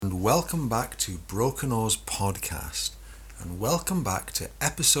welcome back to Broken Oars podcast, and welcome back to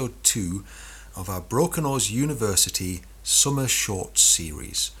episode 2 of our Broken Oars University Summer Shorts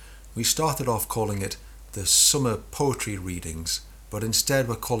series. We started off calling it the Summer Poetry Readings, but instead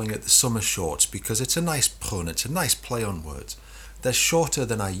we're calling it the Summer Shorts because it's a nice pun, it's a nice play on words. They're shorter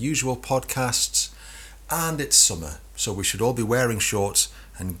than our usual podcasts, and it's summer, so we should all be wearing shorts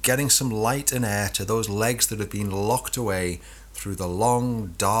and getting some light and air to those legs that have been locked away through the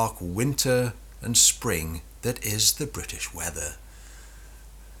long, dark winter and spring that is the British weather.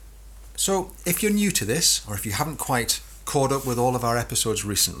 So, if you're new to this, or if you haven't quite caught up with all of our episodes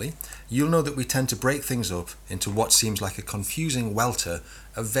recently, you'll know that we tend to break things up into what seems like a confusing welter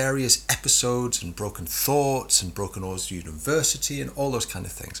of various episodes and broken thoughts and Broken Oars University and all those kind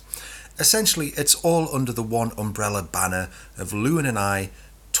of things. Essentially, it's all under the one umbrella banner of Lewin and I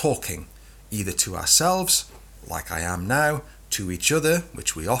talking, either to ourselves, like I am now, to each other,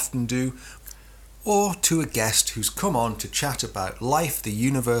 which we often do, or to a guest who's come on to chat about life, the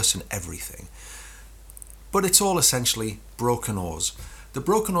universe and everything. But it's all essentially Broken Oars. The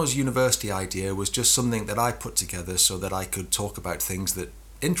Broken Oars University idea was just something that I put together so that I could talk about things that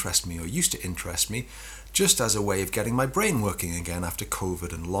interest me or used to interest me, just as a way of getting my brain working again after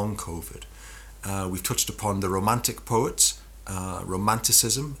COVID and long COVID. We've touched upon the romantic poets,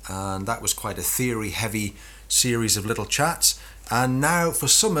 romanticism, and that was quite a theory-heavy series of little chats. And now for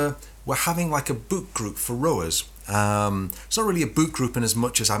summer, we're having like a book group for rowers. It's not really a book group in as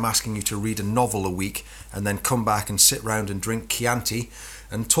much as I'm asking you to read a novel a week and then come back and sit round and drink Chianti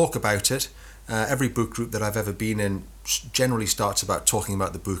and talk about it. Every book group that I've ever been in generally starts about talking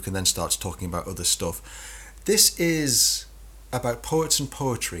about the book and then starts talking about other stuff. This is about poets and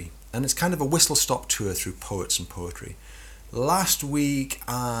poetry, and it's kind of a whistle-stop tour through poets and poetry. Last week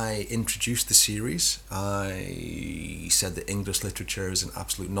I introduced the series. I said that English literature is an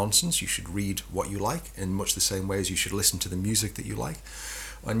absolute nonsense. You should read what you like in much the same way as you should listen to the music that you like.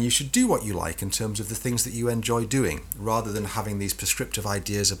 And you should do what you like in terms of the things that you enjoy doing, rather than having these prescriptive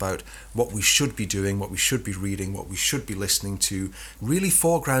ideas about what we should be doing, what we should be reading, what we should be listening to, really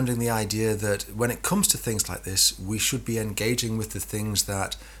foregrounding the idea that when it comes to things like this, we should be engaging with the things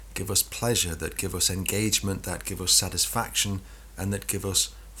that give us pleasure, that give us engagement, that give us satisfaction, and that give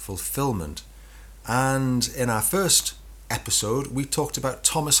us fulfillment. And in our first episode, we talked about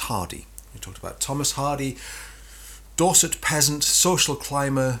Thomas Hardy. Dorset peasant, social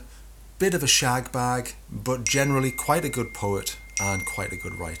climber, bit of a shag bag, but generally quite a good poet and quite a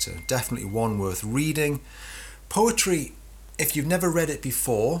good writer. Definitely one worth reading. Poetry, if you've never read it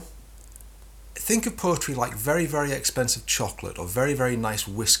before, think of poetry like very, very expensive chocolate or very, very nice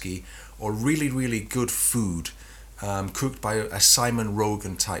whiskey or really, really good food cooked by a Simon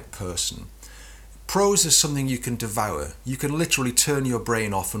Rogan type person. Prose is something you can devour. You can literally turn your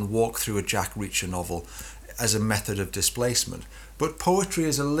brain off and walk through a Jack Reacher novel as a method of displacement. But poetry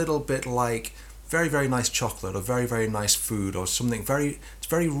is a little bit like very, very nice chocolate or very, very nice food or something it's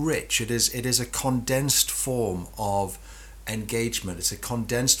very rich. It is a condensed form of engagement. It's a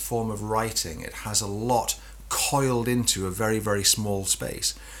condensed form of writing. It has a lot coiled into a very, very small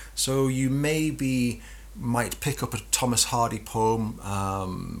space. So you might pick up a Thomas Hardy poem,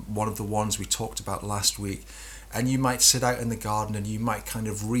 one of the ones we talked about last week, and you might sit out in the garden and you might kind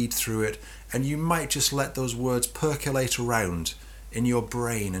of read through it, and you might just let those words percolate around in your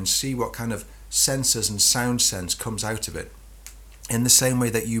brain and see what kind of senses and sound sense comes out of it. In the same way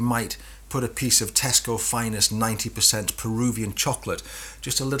that you might put a piece of Tesco Finest 90% Peruvian chocolate,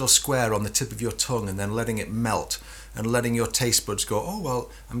 just a little square on the tip of your tongue, and then letting it melt and letting your taste buds go, oh well,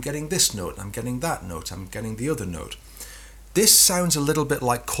 I'm getting this note, I'm getting that note, I'm getting the other note. This sounds a little bit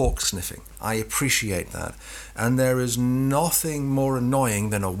like cork sniffing. I appreciate that. And there is nothing more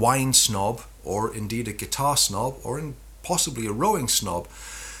annoying than a wine snob, or indeed a guitar snob, or possibly a rowing snob,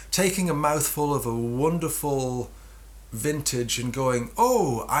 taking a mouthful of a wonderful vintage and going,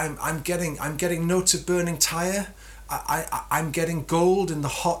 oh, I'm getting notes of burning tire. I'm getting gold in the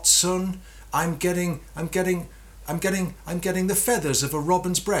hot sun. I'm getting the feathers of a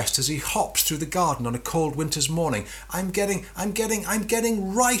robin's breast as he hops through the garden on a cold winter's morning. I'm getting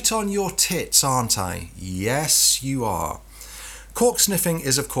right on your tits, aren't I? Yes, you are. Cork sniffing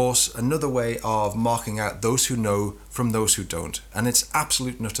is, of course, another way of marking out those who know from those who don't, and it's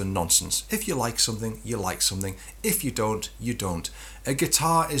absolute nutter nonsense. If you like something, you like something. If you don't, you don't. A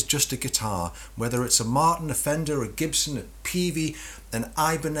guitar is just a guitar, whether it's a Martin, a Fender, a Gibson, a Peavey, an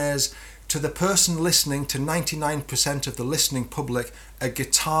Ibanez. To the person listening, to 99% of the listening public, a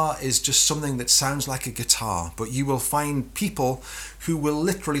guitar is just something that sounds like a guitar, but you will find people who will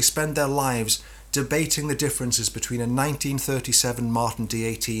literally spend their lives debating the differences between a 1937 Martin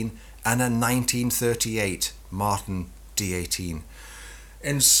D18 and a 1938 Martin D18.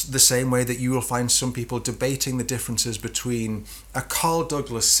 In the same way that you will find some people debating the differences between a Carl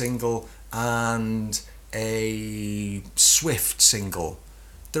Douglas single and a Swift single.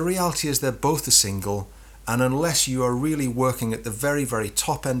 The reality is they're both a single, and unless you are really working at the very, very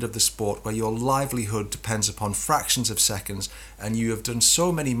top end of the sport where your livelihood depends upon fractions of seconds, and you have done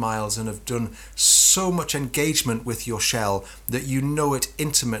so many miles and have done so much engagement with your shell that you know it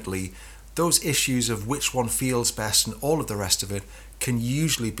intimately, those issues of which one feels best and all of the rest of it can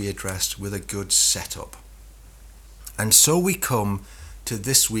usually be addressed with a good setup. And so we come to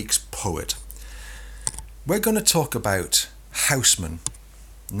this week's poet. We're going to talk about Housman.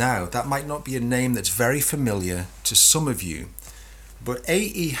 Now, that might not be a name that's very familiar to some of you, but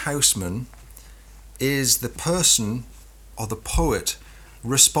A.E. Housman is the person or the poet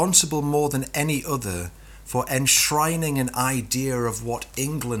responsible more than any other for enshrining an idea of what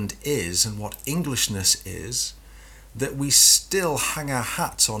England is and what Englishness is that we still hang our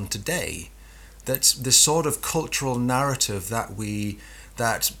hats on today. That's the sort of cultural narrative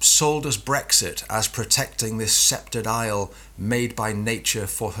that sold us Brexit as protecting this sceptred isle made by nature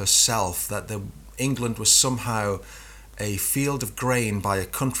for herself, that England was somehow a field of grain by a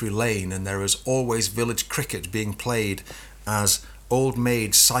country lane, and there is always village cricket being played as old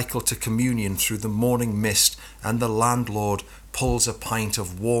maids cycle to communion through the morning mist, and the landlord pulls a pint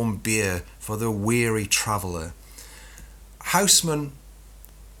of warm beer for the weary traveller. Housman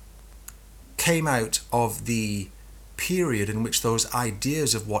came out of the period in which those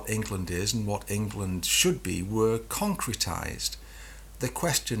ideas of what England is and what England should be were concretized. The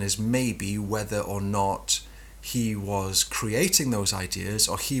question is maybe whether or not he was creating those ideas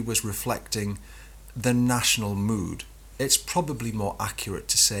or he was reflecting the national mood. It's probably more accurate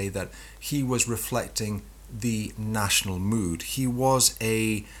to say that he was reflecting the national mood. He was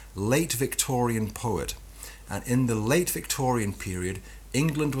a late Victorian poet, and in the late Victorian period,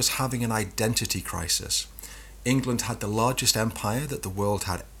 England was having an identity crisis. England had the largest empire that the world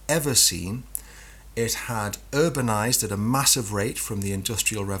had ever seen. It had urbanized at a massive rate from the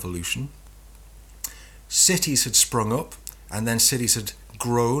Industrial Revolution. Cities had sprung up, and then cities had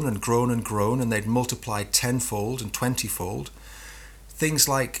grown and grown and grown, and they'd multiplied tenfold and 20-fold. Things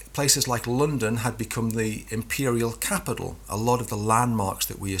like places like London had become the imperial capital. A lot of the landmarks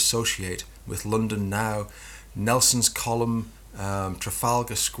that we associate with London now, Nelson's Column,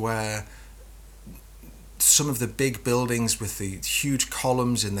 Trafalgar Square, some of the big buildings with the huge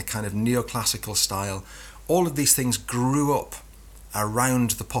columns in the kind of neoclassical style, all of these things grew up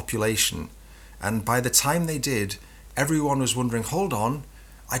around the population. And by the time they did, everyone was wondering, hold on,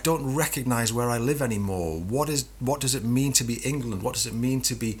 I don't recognize where I live anymore. What does it mean to be England? What does it mean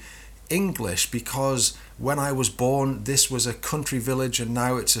to be English? Because when I was born, this was a country village and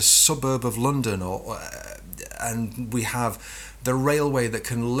now it's a suburb of London, and we have the railway that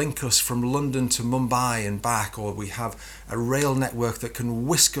can link us from London to Mumbai and back, or we have a rail network that can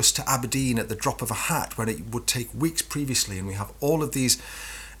whisk us to Aberdeen at the drop of a hat when it would take weeks previously, and we have all of these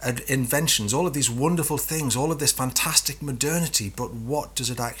inventions, all of these wonderful things, all of this fantastic modernity, but what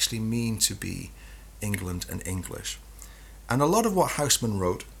does it actually mean to be England and English? And a lot of what Housman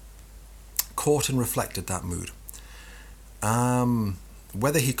wrote caught and reflected that mood.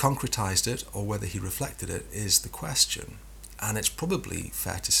 Whether he concretized it or whether he reflected it is the question. And it's probably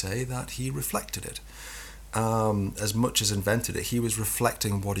fair to say that he reflected it. As much as invented it, he was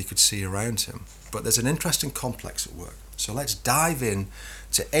reflecting what he could see around him. But there's an interesting complex at work. So let's dive in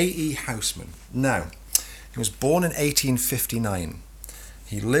to A.E. Housman. Now, he was born in 1859.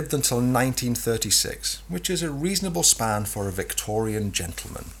 He lived until 1936, which is a reasonable span for a Victorian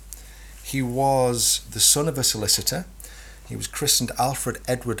gentleman. He was the son of a solicitor. He was christened Alfred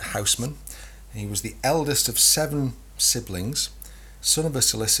Edward Housman. He was the eldest of 7 siblings, son of a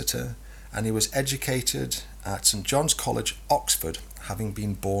solicitor, and he was educated at St John's College, Oxford, having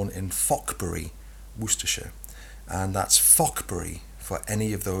been born in Fockbury, Worcestershire. And that's Fockbury for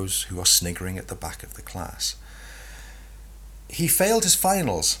any of those who are sniggering at the back of the class. He failed his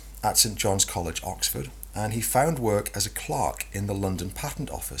finals at St John's College, Oxford, and he found work as a clerk in the London Patent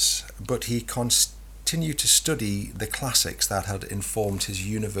Office, but he continued to study the classics that had informed his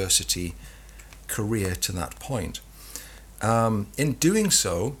university career to that point. In doing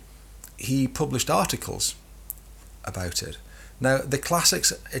so, he published articles about it. Now, the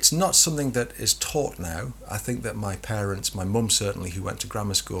classics, it's not something that is taught now. I think that my parents, my mum certainly, who went to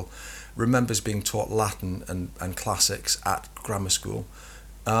grammar school, remembers being taught Latin and classics at grammar school.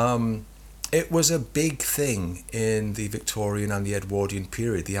 It was a big thing in the Victorian and the Edwardian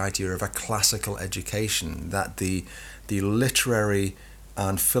period, the idea of a classical education, that the literary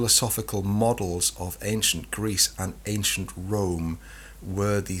and philosophical models of ancient Greece and ancient Rome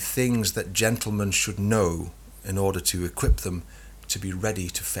were the things that gentlemen should know in order to equip them to be ready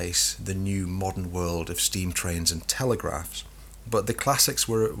to face the new modern world of steam trains and telegraphs. But the classics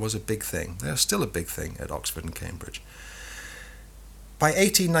was a big thing. They're still a big thing at Oxford and Cambridge. By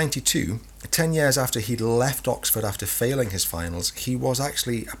 1892, 10 years after he'd left Oxford after failing his finals, he was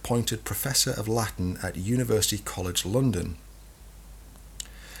actually appointed Professor of Latin at University College London.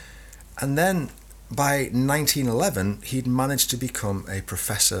 And then by 1911, he'd managed to become a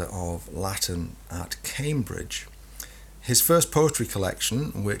Professor of Latin at Cambridge. His first poetry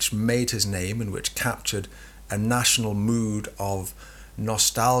collection, which made his name and which captured a national mood of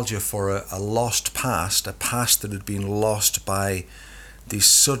nostalgia for a lost past, a past that had been lost by the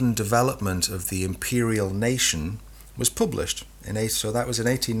sudden development of the imperial nation, was published. So that was in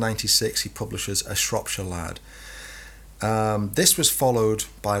 1896. He publishes A Shropshire Lad. This was followed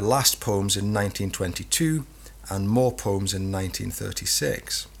by last poems in 1922 and more poems in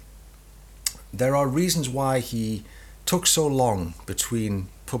 1936. There are reasons why he took so long between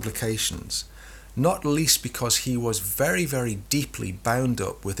publications, not least because he was very, very deeply bound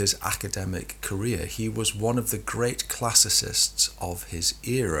up with his academic career. He was one of the great classicists of his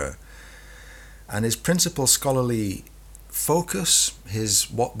era, and his principal scholarly focus,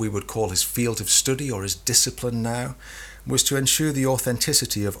 what we would call his field of study or his discipline now, was to ensure the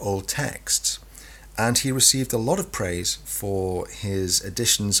authenticity of old texts. And he received a lot of praise for his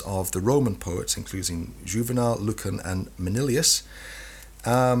editions of the Roman poets, including Juvenal, Lucan, and Manilius,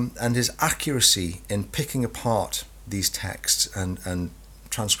 and his accuracy in picking apart these texts and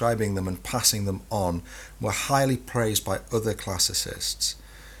transcribing them and passing them on were highly praised by other classicists.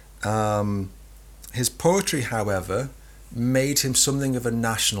 His poetry, however, made him something of a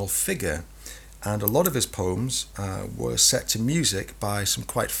national figure, and a lot of his poems were set to music by some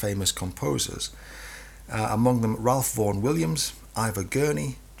quite famous composers, among them Ralph Vaughan Williams, Ivor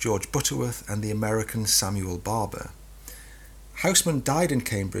Gurney, George Butterworth, and the American Samuel Barber. Housman died in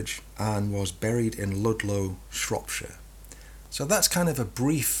Cambridge and was buried in Ludlow, Shropshire. So that's kind of a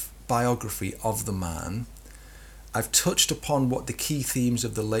brief biography of the man. I've touched upon what the key themes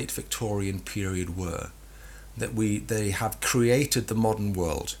of the late Victorian period were. That they have created the modern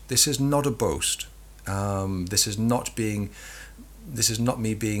world. This is not a boast. This is not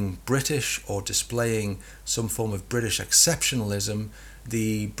me being British or displaying some form of British exceptionalism.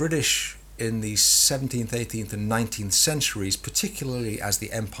 The British in the 17th, 18th and 19th centuries, particularly as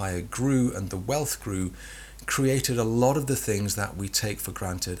the empire grew and the wealth grew, created a lot of the things that we take for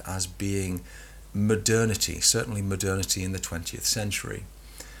granted as being modernity, certainly modernity in the 20th century.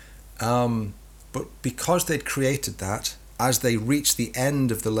 But because they'd created that, as they reached the end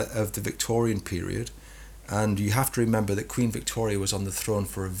of the Victorian period, and you have to remember that Queen Victoria was on the throne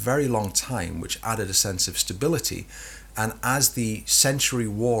for a very long time, which added a sense of stability. And as the century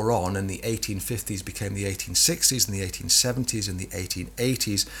wore on and the 1850s became the 1860s and the 1870s and the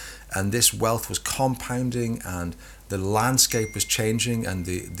 1880s, and this wealth was compounding and the landscape was changing and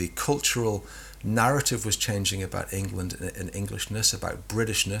the cultural narrative was changing about England and Englishness, about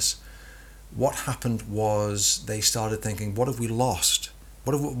Britishness, what happened was they started thinking, what have we lost?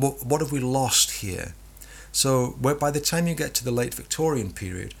 What have we lost here? So by the time you get to the late Victorian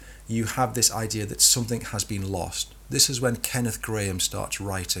period, you have this idea that something has been lost. This is when Kenneth Grahame starts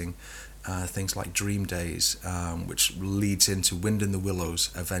writing things like Dream Days, which leads into Wind in the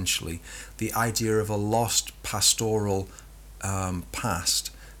Willows eventually. The idea of a lost pastoral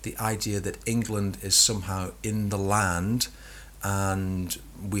past, the idea that England is somehow in the land and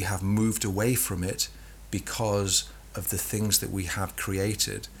we have moved away from it because of the things that we have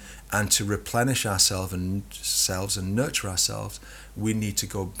created. And to replenish ourselves and nurture ourselves, we need to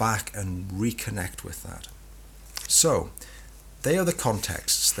go back and reconnect with that. So, they are the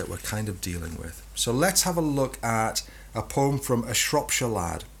contexts that we're kind of dealing with. So let's have a look at a poem from A Shropshire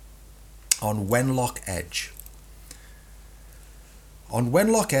Lad on Wenlock Edge. On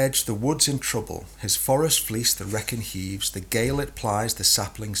Wenlock Edge the wood's in trouble, his forest fleece the wrekin heaves, the gale it plies the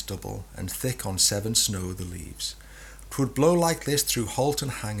saplings double, and thick on Severn snow the leaves. 'Twould blow like this through holt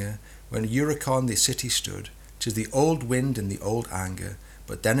and hanger, when Uricon the city stood. 'Tis the old wind and the old anger,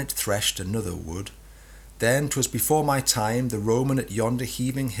 but then it threshed another wood. Then 'twas before my time, the Roman at yonder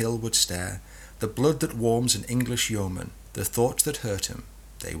heaving hill would stare, the blood that warms an English yeoman, the thoughts that hurt him,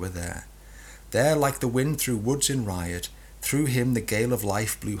 they were there. There like the wind through woods in riot, through him the gale of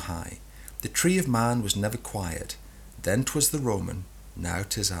life blew high. The tree of man was never quiet, then 'twas the Roman, now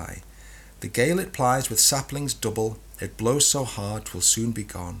 'tis I. The gale it plies with saplings double, it blows so hard 'twill soon be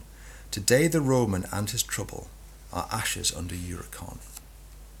gone. Today the Roman and his trouble are ashes under Uricon.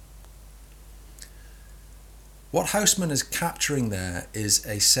 What Housman is capturing there is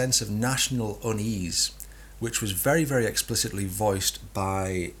a sense of national unease, which was very, very explicitly voiced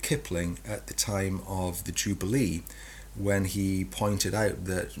by Kipling at the time of the Jubilee, when he pointed out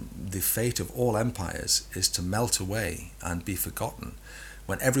that the fate of all empires is to melt away and be forgotten.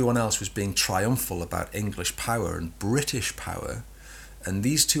 When everyone else was being triumphal about English power and British power, and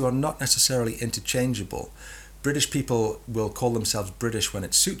these two are not necessarily interchangeable. British people will call themselves British when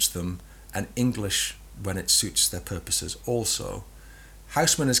it suits them, and English when it suits their purposes also.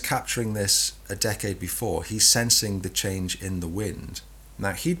 Housman is capturing this a decade before. He's sensing the change in the wind.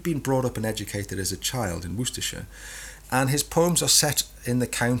 Now, he'd been brought up and educated as a child in Worcestershire, and his poems are set in the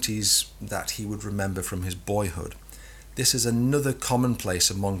counties that he would remember from his boyhood. This is another commonplace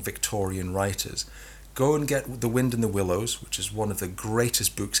among Victorian writers. Go and get The Wind in the Willows, which is one of the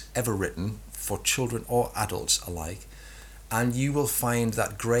greatest books ever written for children or adults alike, and you will find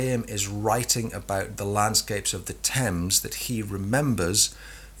that Graham is writing about the landscapes of the Thames that he remembers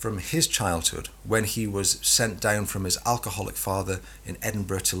from his childhood, when he was sent down from his alcoholic father in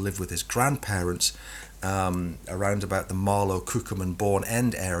Edinburgh to live with his grandparents around about the Marlow, Cookham and Bourne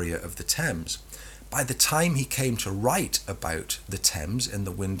End area of the Thames. By the time he came to write about the Thames in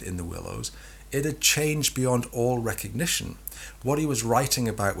The Wind in the Willows, it had changed beyond all recognition. What he was writing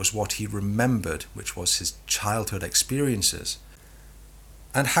about was what he remembered, which was his childhood experiences.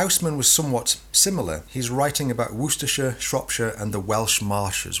 And Housman was somewhat similar. He's writing about Worcestershire, Shropshire and the Welsh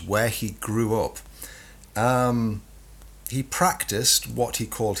marshes, where he grew up. He practiced what he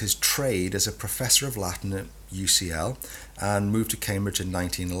called his trade as a professor of Latin at UCL and moved to Cambridge in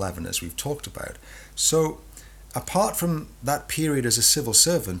 1911, as we've talked about. So, apart from that period as a civil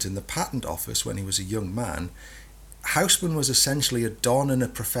servant in the patent office when he was a young man, Housman was essentially a don and a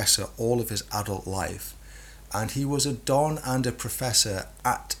professor all of his adult life. And he was a don and a professor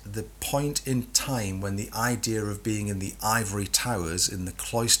at the point in time when the idea of being in the ivory towers in the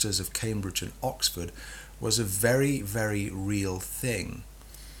cloisters of Cambridge and Oxford was a very, very real thing.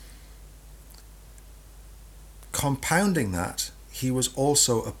 Compounding that, he was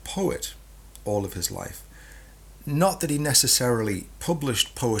also a poet all of his life. Not that he necessarily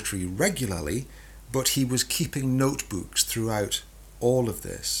published poetry regularly, but he was keeping notebooks throughout all of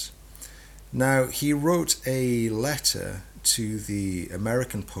this. Now, he wrote a letter to the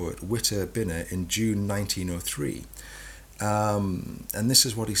American poet Witter Bynner in June 1903, and this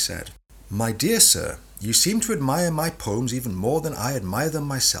is what he said. "My dear sir, you seem to admire my poems even more than I admire them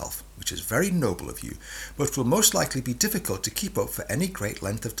myself, which is very noble of you, but will most likely be difficult to keep up for any great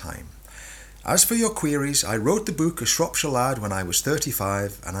length of time. As for your queries, I wrote the book A Shropshire Lad when I was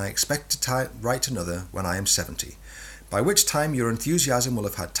 35, and I expect to write another when I am 70, by which time your enthusiasm will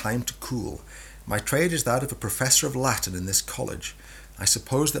have had time to cool. My trade is that of a professor of Latin in this college. I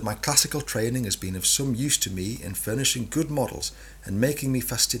suppose that my classical training has been of some use to me in furnishing good models and making me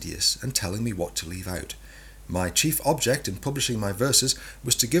fastidious and telling me what to leave out. My chief object in publishing my verses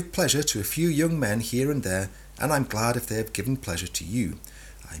was to give pleasure to a few young men here and there, and I'm glad if they have given pleasure to you.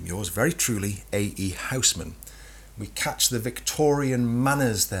 I'm yours very truly, A.E. Housman." We catch the Victorian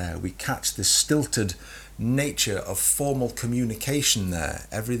manners there. We catch the stilted nature of formal communication there.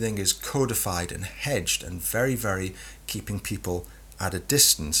 Everything is codified and hedged and very, very keeping people at a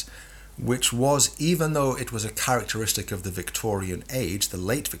distance, which was, even though it was a characteristic of the Victorian age, the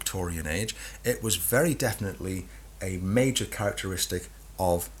late Victorian age, it was very definitely a major characteristic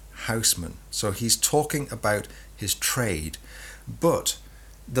of Housman. So he's talking about his trade, but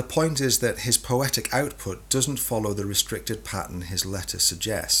the point is that his poetic output doesn't follow the restricted pattern his letter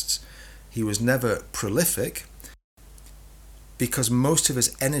suggests. He was never prolific because most of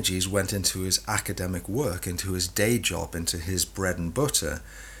his energies went into his academic work, into his day job, into his bread and butter.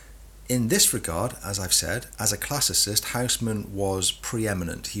 In this regard, as I've said, as a classicist, Housman was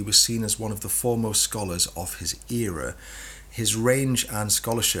preeminent. He was seen as one of the foremost scholars of his era. His range and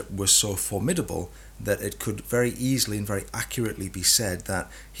scholarship was so formidable that it could very easily and very accurately be said that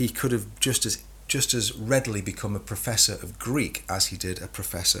he could have just as readily become a professor of Greek as he did a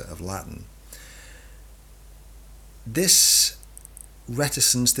professor of Latin. This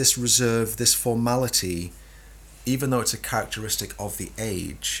reticence, this reserve, this formality, even though it's a characteristic of the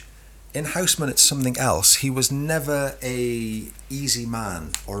age, in Housman it's something else. He was never a easy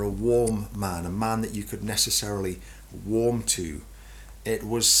man or a warm man, a man that you could necessarily warm to. It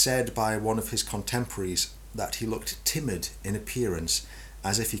was said by one of his contemporaries that he looked timid in appearance,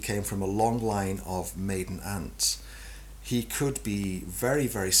 as if he came from a long line of maiden aunts. He could be very,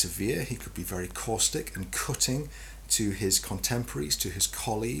 very severe. He could be very caustic and cutting to his contemporaries, to his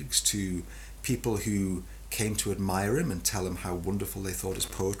colleagues, to people who came to admire him and tell him how wonderful they thought his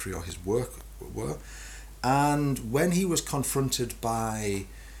poetry or his work were. And when he was confronted by,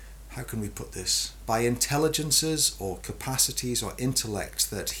 how can we put this, by intelligences or capacities or intellect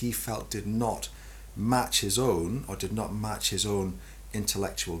that he felt did not match his own or did not match his own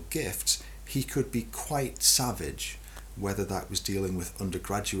intellectual gifts, he could be quite savage, whether that was dealing with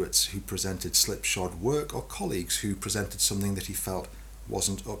undergraduates who presented slipshod work or colleagues who presented something that he felt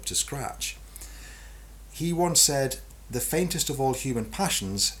wasn't up to scratch. He once said, "The faintest of all human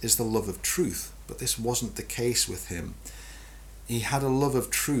passions is the love of truth," but this wasn't the case with him. He had a love of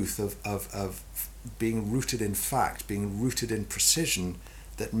truth, of being rooted in fact, being rooted in precision,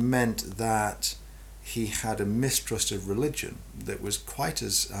 that meant that he had a mistrust of religion that was quite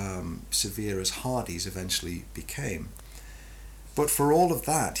as severe as Hardy's eventually became. But for all of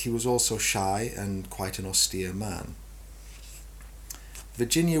that, he was also shy and quite an austere man.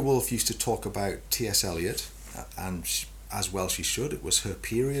 Virginia Woolf used to talk about T.S. Eliot, and as well she should. It was her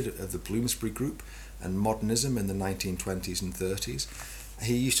period of the Bloomsbury Group and modernism in the 1920s and 30s.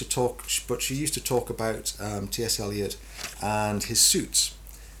 She used to talk about T.S. Eliot and his suits.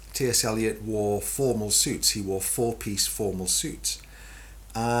 T.S. Eliot wore formal suits. He wore four-piece formal suits.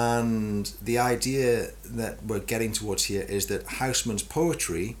 And the idea that we're getting towards here is that Housman's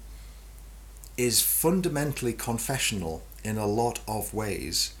poetry is fundamentally confessional in a lot of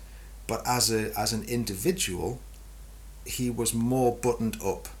ways, but as an individual, he was more buttoned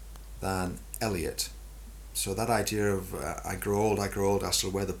up than Eliot. So that idea of I grow old, I still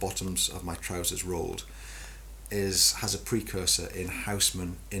wear the bottoms of my trousers rolled, has a precursor in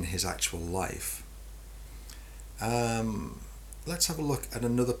Housman in his actual life. Let's have a look at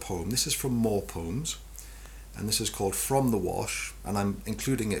another poem. This is from More Poems, and this is called From the Wash, and I'm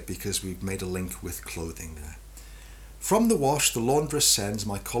including it because we've made a link with clothing there. From the wash the laundress sends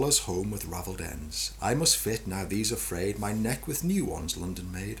my collars home with ravelled ends. I must fit, now these are frayed, my neck with new ones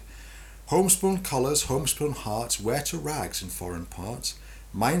London made. Homespun collars, homespun hearts, wear to rags in foreign parts.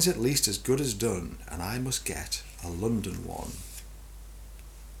 Mine's at least as good as done, and I must get a London one.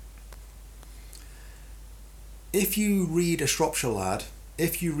 If you read A Shropshire Lad,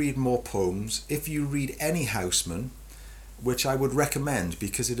 if you read More Poems, if you read any Housman, which I would recommend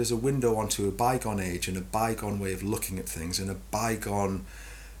because it is a window onto a bygone age and a bygone way of looking at things and a bygone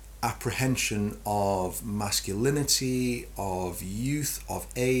apprehension of masculinity, of youth, of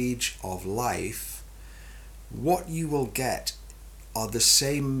age, of life, what you will get are the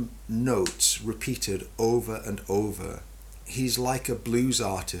same notes repeated over and over. He's like a blues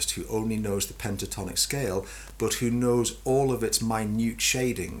artist who only knows the pentatonic scale, but who knows all of its minute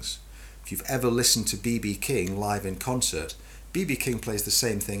shadings. If you've ever listened to B.B. King live in concert, B.B. King plays the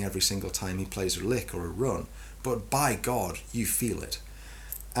same thing every single time he plays a lick or a run, but by God, you feel it.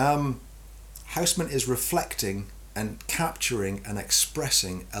 Housman is reflecting and capturing and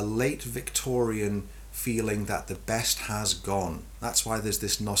expressing a late Victorian feeling that the best has gone. That's why there's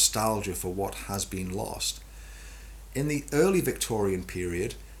this nostalgia for what has been lost. In the early Victorian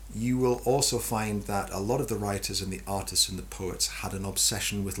period, you will also find that a lot of the writers and the artists and the poets had an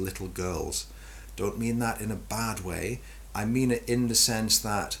obsession with little girls. Don't mean that in a bad way. I mean it in the sense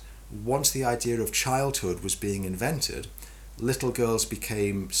that once the idea of childhood was being invented, little girls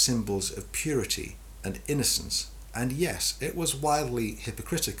became symbols of purity and innocence. And yes, it was wildly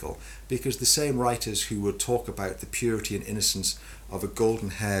hypocritical, because the same writers who would talk about the purity and innocence of a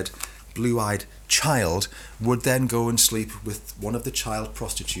golden-haired, blue-eyed child would then go and sleep with one of the child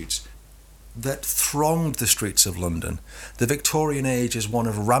prostitutes that thronged the streets of London. The Victorian age is one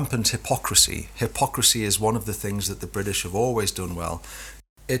of rampant hypocrisy. Hypocrisy is one of the things that the British have always done well.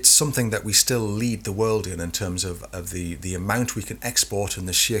 It's something that we still lead the world in terms of the amount we can export and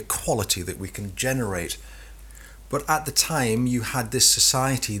the sheer quality that we can generate. But at the time, you had this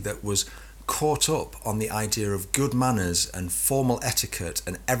society that was caught up on the idea of good manners and formal etiquette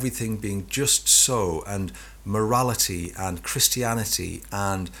and everything being just so, and morality and Christianity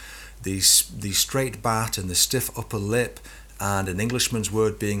and the straight bat and the stiff upper lip and an Englishman's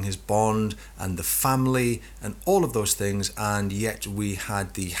word being his bond and the family and all of those things, and yet we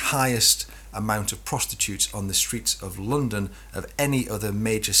had the highest amount of prostitutes on the streets of London of any other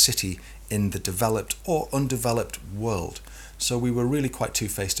major city in the developed or undeveloped world. So we were really quite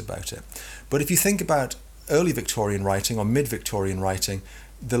two-faced about it. But if you think about early Victorian writing or mid-Victorian writing,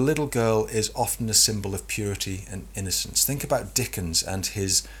 the little girl is often a symbol of purity and innocence. Think about Dickens and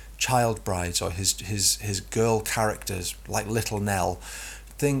his child brides or his girl characters like Little Nell.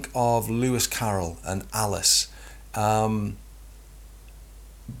 Think of Lewis Carroll and Alice. By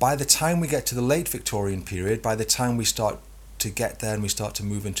the time we get to the late Victorian period, by the time we start to get there and we start to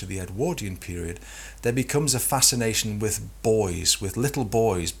move into the Edwardian period, there becomes a fascination with boys, with little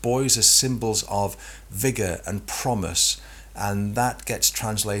boys as symbols of vigour and promise, and that gets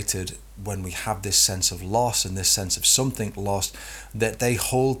translated when we have this sense of loss and this sense of something lost, that they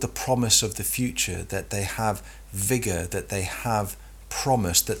hold the promise of the future, that they have vigour, that they have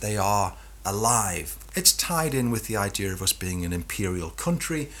promise, that they are alive. It's tied in with the idea of us being an imperial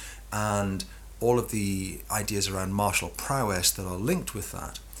country and all of the ideas around martial prowess that are linked with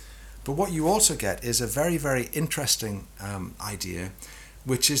that. But what you also get is a very, very interesting idea,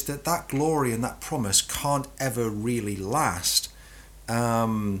 which is that glory and that promise can't ever really last.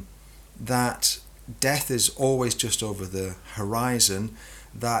 That death is always just over the horizon,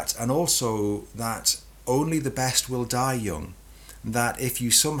 and also that only the best will die young. That if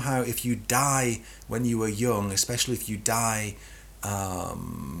you die when you are young, especially if you die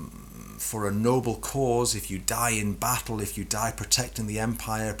for a noble cause, if you die in battle, if you die protecting the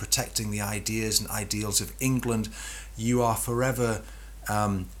empire, protecting the ideas and ideals of England, you are forever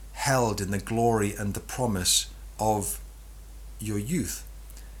held in the glory and the promise of your youth.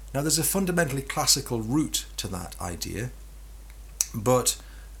 Now, there's a fundamentally classical root to that idea, but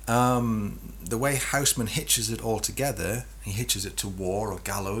the way Housman hitches it all together, he hitches it to war or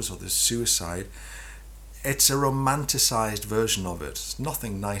gallows or the suicide, it's a romanticized version of it. There's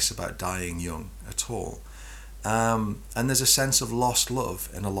nothing nice about dying young at all. And there's a sense of lost love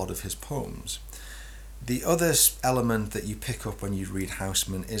in a lot of his poems. The other element that you pick up when you read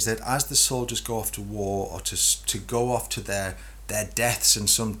Housman is that as the soldiers go off to war or to go off to their deaths in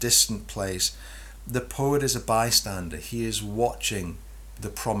some distant place, the poet is a bystander. He is watching the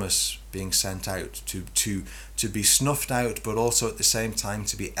promise being sent out to be snuffed out, but also at the same time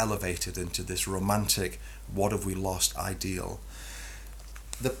to be elevated into this romantic what have we lost ideal.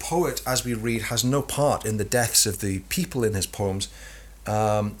 The poet, as we read, has no part in the deaths of the people in his poems,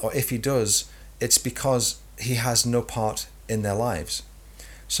 or if he does, it's because he has no part in their lives.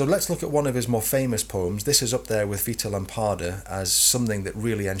 So let's look at one of his more famous poems. This is up there with Vita Lampada as something that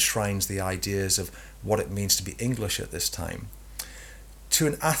really enshrines the ideas of what it means to be English at this time. To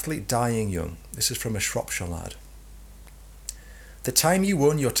an athlete dying young. This is from a Shropshire lad. The time you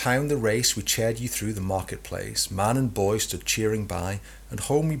won your town the race, we chaired you through the marketplace. Man and boy stood cheering by, and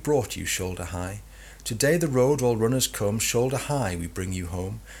home we brought you shoulder high. Today the road all runners come, shoulder high we bring you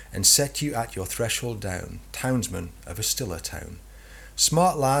home, and set you at your threshold down, townsman of a stiller town.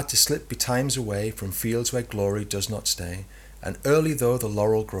 Smart lad to slip betimes away from fields where glory does not stay, and early though the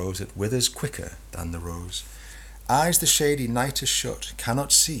laurel grows, it withers quicker than the rose. Eyes the shady night has shut,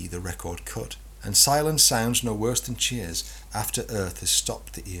 cannot see the record cut, and silence sounds no worse than cheers after earth has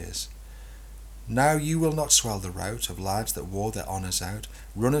stopped the ears. Now you will not swell the rout of lads that wore their honours out,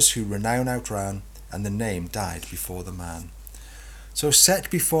 runners who renown outran, and the name died before the man. So set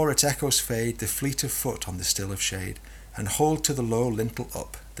before its echoes fade the fleet of foot on the still of shade, and hold to the low lintel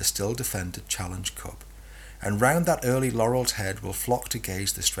up the still defended challenge cup. And round that early laurel's head will flock to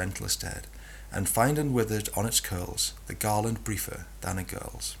gaze the strengthless dead, and find unwithered on its curls the garland briefer than a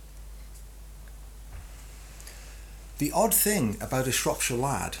girl's. The odd thing about A Shropshire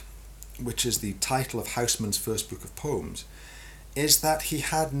Lad, which is the title of Housman's first book of poems, is that he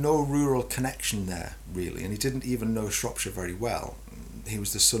had no rural connection there, really, and he didn't even know Shropshire very well. He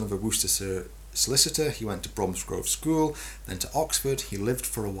was the son of a Worcestershire solicitor. He went to Bromsgrove School, then to Oxford. He lived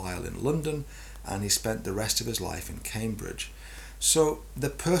for a while in London, and he spent the rest of his life in Cambridge. So the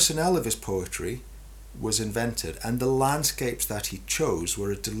personnel of his poetry was invented, and the landscapes that he chose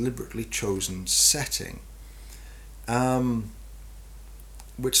were a deliberately chosen setting,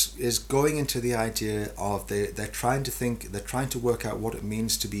 which is going into the idea of they're trying to work out what it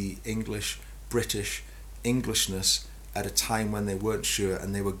means to be English, British, Englishness at a time when they weren't sure,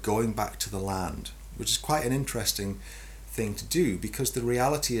 and they were going back to the land, which is quite an interesting thing to do, because the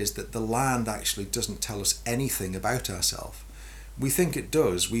reality is that the land actually doesn't tell us anything about ourselves. We think it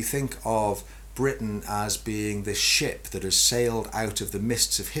does. We think of Britain as being this ship that has sailed out of the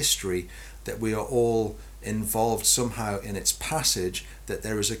mists of history, that we are all involved somehow in its passage, that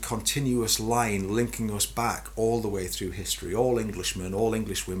there is a continuous line linking us back all the way through history, all Englishmen, all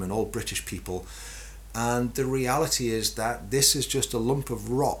Englishwomen, all British people. And the reality is that this is just a lump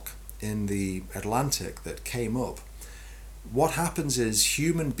of rock in the Atlantic that came up. What happens is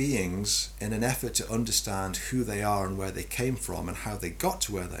human beings, in an effort to understand who they are and where they came from and how they got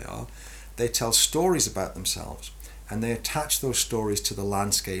to where they are, they tell stories about themselves, and they attach those stories to the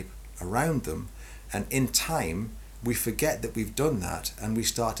landscape around them, and in time we forget that we've done that, and we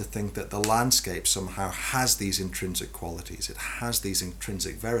start to think that the landscape somehow has these intrinsic qualities, it has these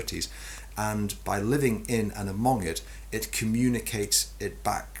intrinsic verities, and by living in and among it, it communicates it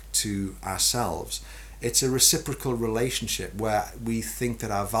back to ourselves. It's a reciprocal relationship where we think that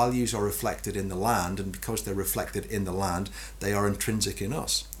our values are reflected in the land, and because they're reflected in the land, they are intrinsic in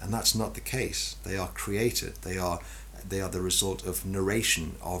us. And that's not the case. They are created. They are the result of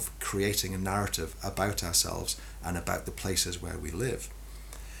narration, of creating a narrative about ourselves and about the places where we live.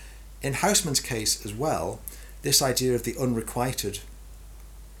 In Housman's case as well, this idea of the unrequited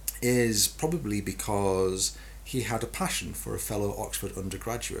is probably because he had a passion for a fellow Oxford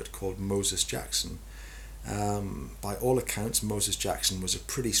undergraduate called Moses Jackson. By all accounts, Moses Jackson was a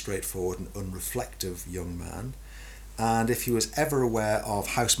pretty straightforward and unreflective young man, and if he was ever aware of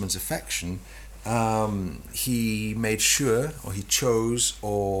Housman's affection, he made sure, or he chose,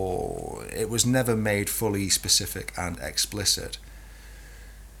 or it was never made fully specific and explicit.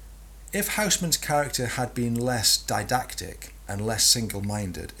 If Housman's character had been less didactic and less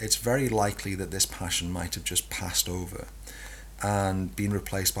single-minded, it's very likely that this passion might have just passed over and been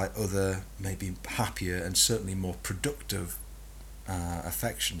replaced by other, maybe happier and certainly more productive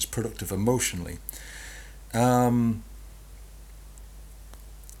affections, productive emotionally. Housman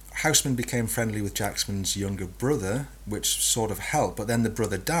became friendly with Jackson's younger brother, which sort of helped, but then the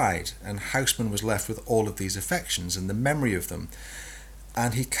brother died, and Housman was left with all of these affections and the memory of them,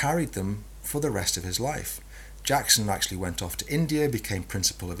 and he carried them for the rest of his life. Jackson actually went off to India, became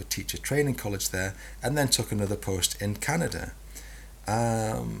principal of a teacher training college there, and then took another post in Canada.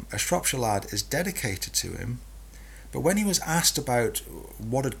 A Shropshire lad is dedicated to him, but when he was asked about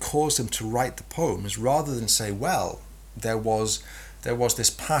what had caused him to write the poems, rather than say, well, there was this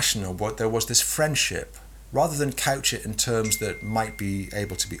passion, or there was this friendship, rather than couch it in terms that might be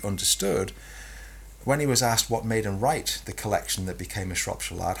able to be understood, when he was asked what made him write the collection that became A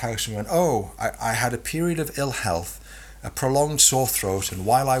Shropshire Lad, Housman went, I had a period of ill health, a prolonged sore throat, and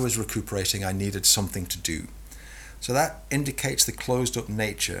while I was recuperating I needed something to do. So that indicates the closed-up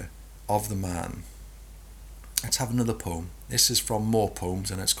nature of the man. Let's have another poem. This is from More Poems,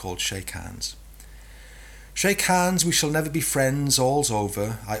 and it's called Shake Hands. Shake hands, we shall never be friends, all's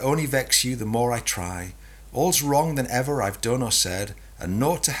over. I only vex you the more I try. All's wrong than ever I've done or said, and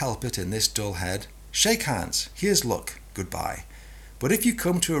naught to help it in this dull head. Shake hands, here's luck, goodbye. But if you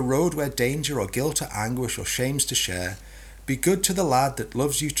come to a road where danger or guilt or anguish or shame's to share, be good to the lad that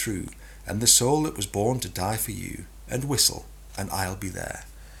loves you true, and the soul that was born to die for you, and whistle, and I'll be there.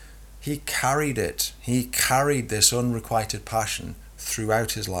 He carried it. He carried this unrequited passion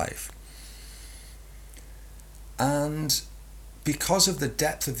throughout his life. And because of the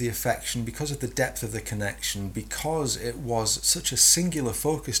depth of the affection, because of the depth of the connection, because it was such a singular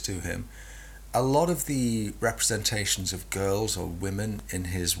focus to him, a lot of the representations of girls or women in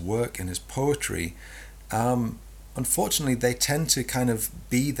his work, in his poetry, unfortunately, they tend to kind of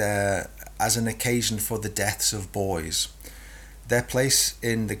be there as an occasion for the deaths of boys. Their place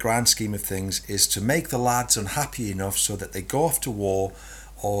in the grand scheme of things is to make the lads unhappy enough so that they go off to war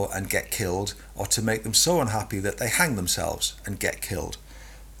and get killed, or to make them so unhappy that they hang themselves and get killed.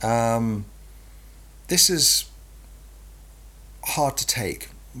 This is hard to take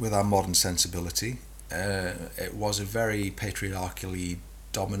with our modern sensibility. It was a very patriarchally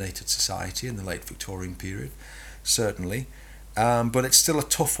dominated society in the late Victorian period, certainly, but it's still a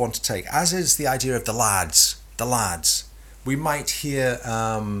tough one to take, as is the idea of the lads. We might hear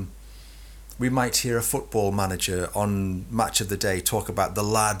a football manager on Match of the Day talk about the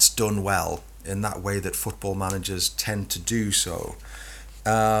lads done well, in that way that football managers tend to do so.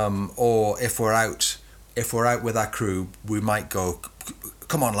 Or if we're out with our crew, we might go,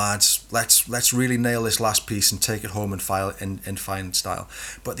 come on lads, let's really nail this last piece and take it home and file in fine style.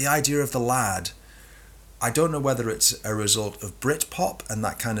 But the idea of the lad, I don't know whether it's a result of Britpop and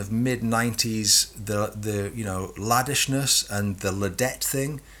that kind of mid-90s, the laddishness and the ladette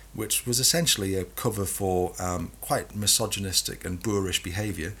thing, which was essentially a cover for quite misogynistic and boorish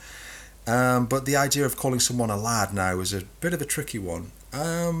behaviour. But the idea of calling someone a lad now is a bit of a tricky one.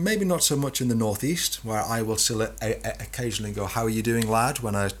 Maybe not so much in the northeast, where I will still occasionally go, "How are you doing, lad?"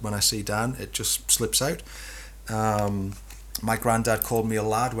 when I see Dan. It just slips out. My granddad called me a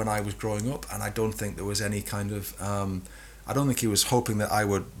lad when I was growing up, and I don't think there was any kind of... I don't think he was hoping that I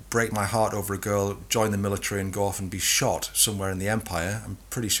would break my heart over a girl, join the military and go off and be shot somewhere in the Empire. I'm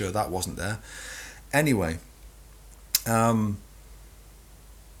pretty sure that wasn't there. Anyway,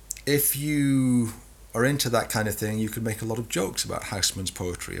 if you are into that kind of thing, you could make a lot of jokes about Housman's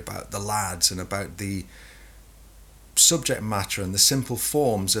poetry, about the lads and about the subject matter and the simple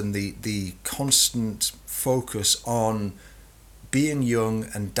forms and the constant focus on being young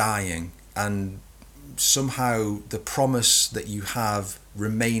and dying, and somehow the promise that you have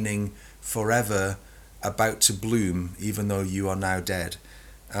remaining forever, about to bloom even though you are now dead.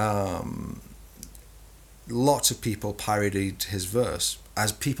 Lots of people parodied his verse,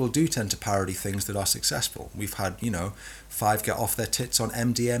 as people do tend to parody things that are successful. We've had, Five get off their tits on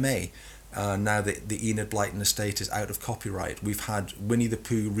MDMA. Now that the Enid Blyton estate is out of copyright. We've had Winnie the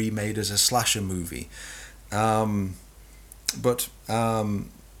Pooh remade as a slasher movie. But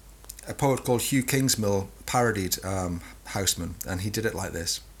a poet called Hugh Kingsmill parodied Housman, and he did it like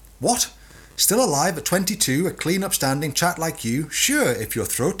this. What? Still alive at 22, a clean upstanding chat like you? Sure, if your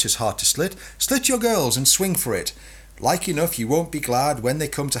throat is hard to slit, slit your girls and swing for it. Like enough you won't be glad when they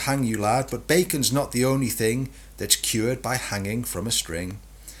come to hang you, lad, but bacon's not the only thing that's cured by hanging from a string.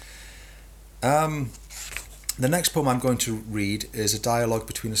 The next poem I'm going to read is a dialogue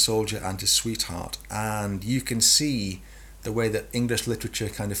between a soldier and his sweetheart, and you can see the way that English literature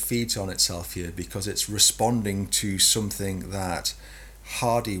kind of feeds on itself here, because it's responding to something that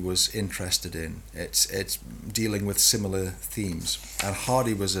Hardy was interested in. It's dealing with similar themes, and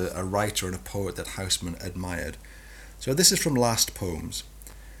Hardy was a writer and a poet that Housman admired. So this is from Last Poems.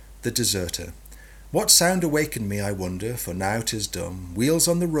 The Deserter. What sound awakened me, I wonder, for now 'tis dumb. Wheels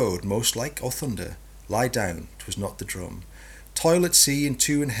on the road, most like or thunder. Lie down, 'twas not the drum. Toil at sea and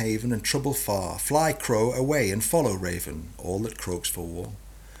to in haven, and trouble far. Fly, crow, away, and follow, raven, all that croaks for war.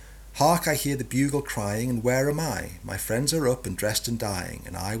 Hark, I hear the bugle crying, and where am I? My friends are up and dressed and dying,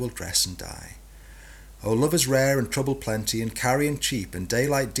 and I will dress and die. Oh, love is rare and trouble plenty, and carrion cheap, and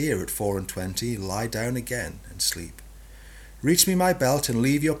daylight dear at 24. Lie down again and sleep. Reach me my belt and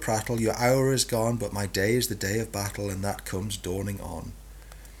leave your prattle, your hour is gone, but my day is the day of battle, and that comes dawning on.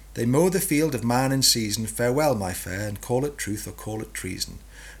 They mow the field of man in season, farewell, my fair, and call it truth or call it treason.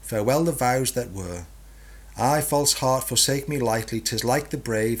 Farewell the vows that were. Aye, false heart, forsake me lightly, 'tis like the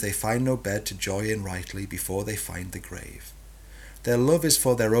brave, they find no bed to joy in rightly, before they find the grave. Their love is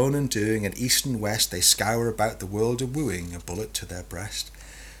for their own undoing, and east and west they scour about the world a-wooing, a bullet to their breast.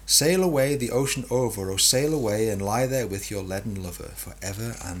 Sail away the ocean over, oh sail away, and lie there with your leaden lover, for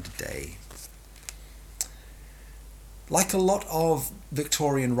ever and a day. Like a lot of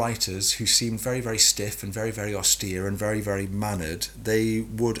Victorian writers who seemed very, very stiff and very, very austere and very, very mannered, they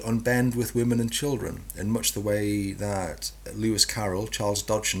would unbend with women and children in much the way that Lewis Carroll, Charles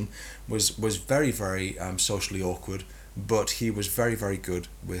Dodgson, was very, very socially awkward, but he was very, very good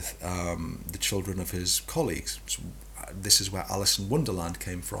with the children of his colleagues. So, this is where Alice in Wonderland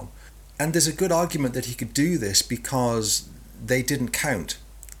came from. And there's a good argument that he could do this because they didn't count.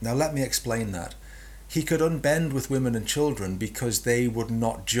 Now let me explain that. He could unbend with women and children because they would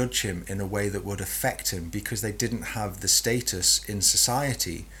not judge him in a way that would affect him, because they didn't have the status in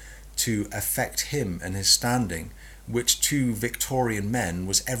society to affect him and his standing, which to Victorian men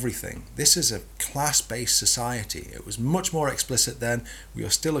was everything. This is a class-based society. It was much more explicit then. We are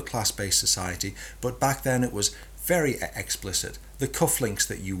still a class-based society, but back then it was very explicit. The cufflinks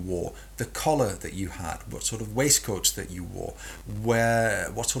that you wore, the collar that you had, what sort of waistcoats that you wore,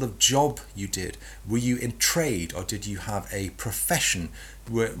 what sort of job you did. Were you in trade or did you have a profession?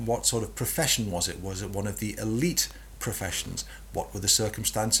 What sort of profession was it? Was it one of the elite professions? What were the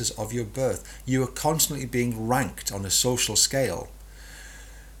circumstances of your birth? You were constantly being ranked on a social scale.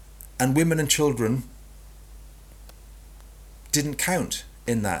 And women and children didn't count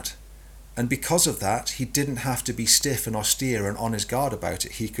in that. And because of that, he didn't have to be stiff and austere and on his guard about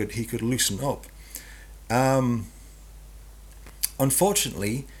it. He could loosen up.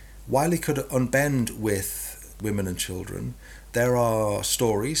 Unfortunately, while he could unbend with women and children, there are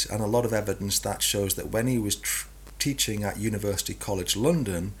stories and a lot of evidence that shows that when he was teaching at University College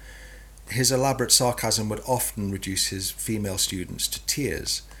London, his elaborate sarcasm would often reduce his female students to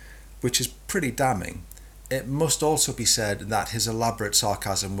tears, which is pretty damning. It must also be said that his elaborate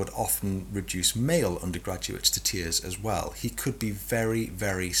sarcasm would often reduce male undergraduates to tears as well. He could be very,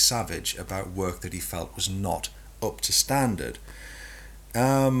 very savage about work that he felt was not up to standard.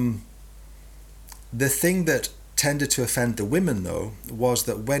 The thing that tended to offend the women, though, was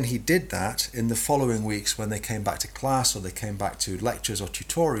that when he did that, in the following weeks when they came back to class or they came back to lectures or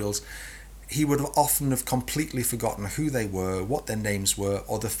tutorials, he would often have completely forgotten who they were, what their names were,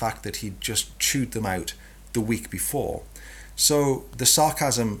 or the fact that he'd just chewed them out the week before. So the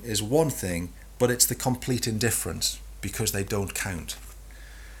sarcasm is one thing, but it's the complete indifference because they don't count.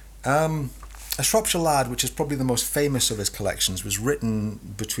 A Shropshire Lad, which is probably the most famous of his collections, was written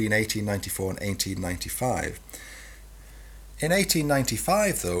between 1894 and 1895. In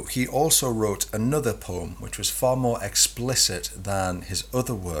 1895, though, he also wrote another poem which was far more explicit than his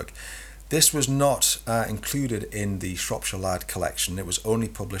other work. This was not included in the Shropshire Lad collection. It was only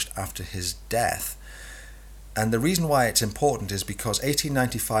published after his death. And the reason why it's important is because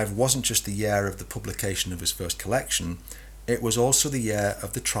 1895 wasn't just the year of the publication of his first collection, it was also the year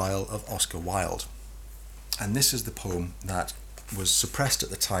of the trial of Oscar Wilde. And this is the poem that was suppressed at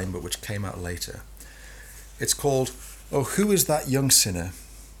the time but which came out later. It's called, "Oh, who is that young sinner?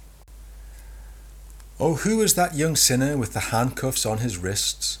 Oh, who is that young sinner with the handcuffs on his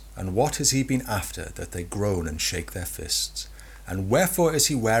wrists? And what has he been after that they groan and shake their fists? And wherefore is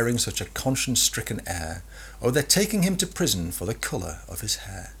he wearing such a conscience-stricken air? Oh, they're taking him to prison for the colour of his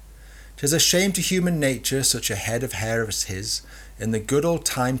hair. 'Tis a shame to human nature such a head of hair as his. In the good old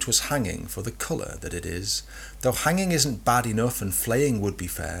time 'twas hanging for the colour that it is, though hanging isn't bad enough and flaying would be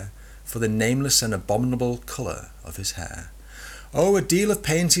fair, for the nameless and abominable colour of his hair. Oh, a deal of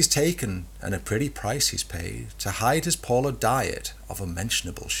pains he's taken, and a pretty price he's paid, to hide his Paulo diet of a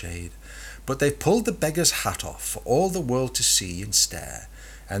mentionable shade. But they've pulled the beggar's hat off for all the world to see and stare,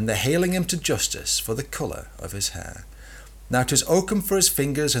 and they're hailing him to justice for the colour of his hair. Now 'tis oakum for his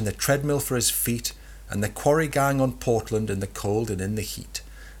fingers and the treadmill for his feet, and the quarry gang on Portland in the cold and in the heat,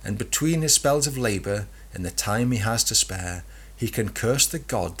 and between his spells of labour, in the time he has to spare, he can curse the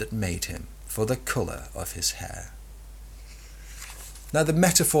God that made him for the colour of his hair." Now the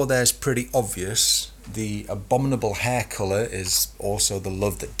metaphor there is pretty obvious. The abominable hair colour is also the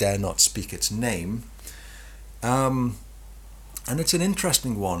love that dare not speak its name. And it's an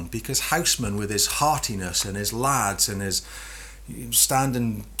interesting one because Housman, with his heartiness and his lads and his stand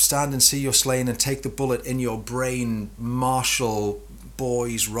and see your slain and take the bullet in your brain, martial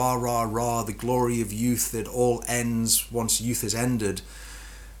boys, rah, rah, rah, the glory of youth, it all ends once youth is ended,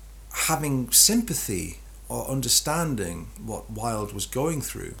 having sympathy or understanding what Wilde was going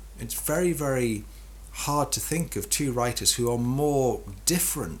through. It's very, very hard to think of two writers who are more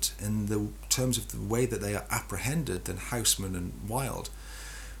different in the terms of the way that they are apprehended than Housman and Wilde.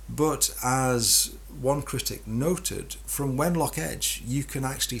 But as one critic noted, from Wenlock Edge you can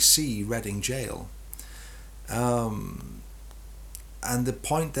actually see Reading Jail. And the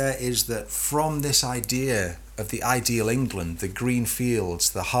point there is that from this idea of the ideal England, the green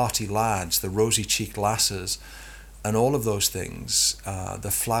fields, the hearty lads, the rosy-cheeked lasses, and all of those things,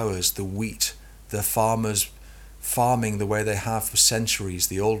 the flowers, the wheat, the farmers farming the way they have for centuries,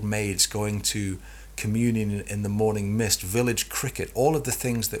 the old maids going to communion in the morning mist, village cricket, all of the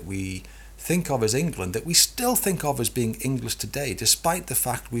things that we think of as England, that we still think of as being English today, despite the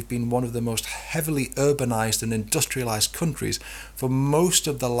fact we've been one of the most heavily urbanized and industrialized countries for most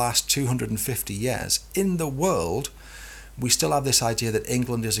of the last 250 years in the world. We still have this idea that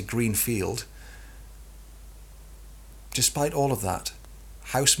England is a green field. Despite all of that,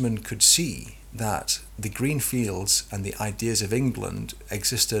 Housman could see that the green fields and the ideas of England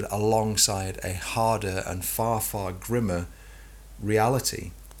existed alongside a harder and far, far grimmer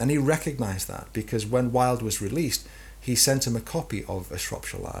reality. And he recognised that because when Wilde was released, he sent him a copy of A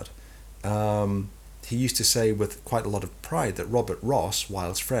Shropshire Lad. He used to say with quite a lot of pride that Robert Ross,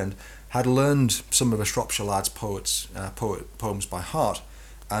 Wilde's friend, had learned some of A Shropshire Lad's poems by heart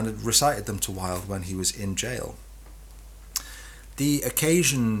and had recited them to Wilde when he was in jail. The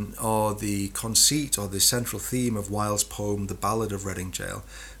occasion or the conceit or the central theme of Wilde's poem, The Ballad of Reading Jail,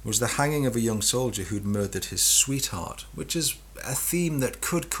 was the hanging of a young soldier who'd murdered his sweetheart, which is a theme that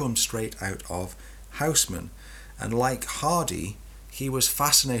could come straight out of Housman. And like Hardy, he was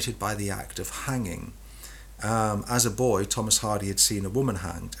fascinated by the act of hanging. As a boy, Thomas Hardy had seen a woman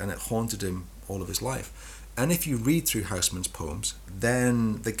hanged, and it haunted him all of his life. And if you read through Housman's poems,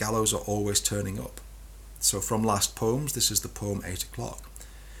 then the gallows are always turning up. So from Last Poems, this is the poem 8 o'clock.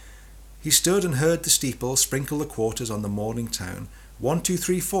 He stood and heard the steeple sprinkle the quarters on the morning town. 1, 2,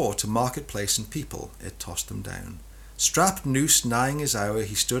 3, 4 to marketplace and people, it tossed them down. Strapped noose nigh his hour,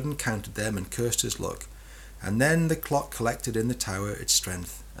 he stood and counted them and cursed his luck. And then the clock collected in the tower its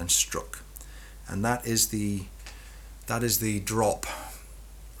strength and struck. And that is the drop.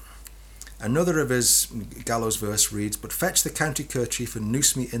 Another of his gallows verse reads, "But fetch the county kerchief and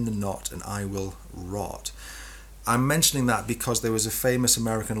noose me in the knot, and I will rot." I'm mentioning that because there was a famous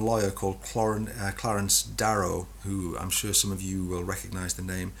American lawyer called Clarence Darrow, who I'm sure some of you will recognise the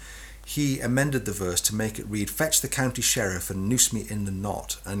name. He amended the verse to make it read, "Fetch the county sheriff and noose me in the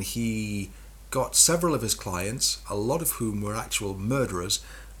knot." And he got several of his clients, a lot of whom were actual murderers,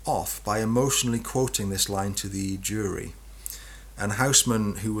 off by emotionally quoting this line to the jury. And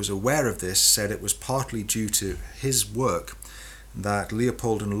Housman, who was aware of this, said it was partly due to his work that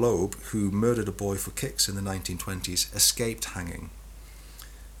Leopold and Loeb, who murdered a boy for kicks in the 1920s, escaped hanging.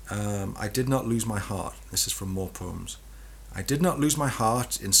 I did not lose my heart. This is from More Poems. I did not lose my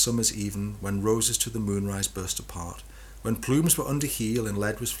heart in summer's even, when roses to the moonrise burst apart, when plumes were under heel and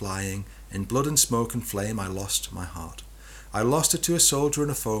lead was flying, in blood and smoke and flame I lost my heart. I lost it to a soldier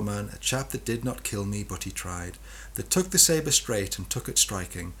and a foeman, a chap that did not kill me, but he tried, that took the sabre straight and took it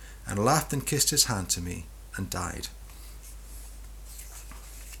striking, and laughed and kissed his hand to me, and died.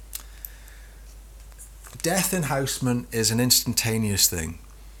 Death in Housman is an instantaneous thing,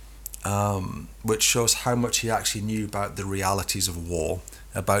 which shows how much he actually knew about the realities of war,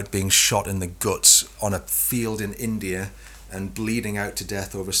 about being shot in the guts on a field in India and bleeding out to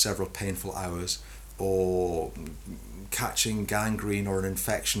death over several painful hours, or catching gangrene or an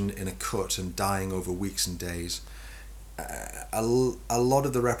infection in a cut and dying over weeks and days. A lot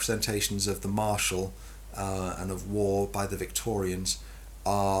of the representations of the martial and of war by the Victorians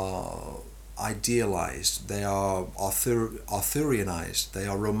are idealized, they are Arthurianized, they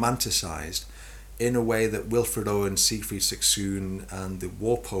are romanticized in a way that Wilfred Owen, Siegfried Sassoon and the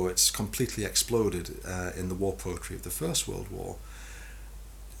war poets completely exploded in the war poetry of the First World War.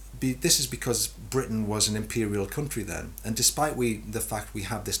 This is because Britain was an imperial country then, and despite the fact we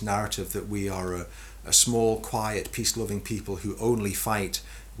have this narrative that we are a small, quiet, peace-loving people who only fight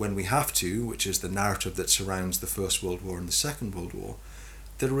when we have to, which is the narrative that surrounds the First World War and the Second World War,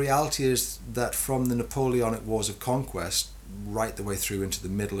 the reality is that from the Napoleonic Wars of Conquest right the way through into the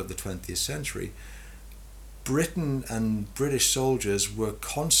middle of the 20th century, Britain and British soldiers were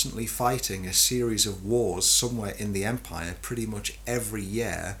constantly fighting a series of wars somewhere in the empire pretty much every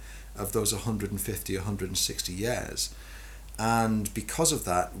year of those 150, 160 years. And because of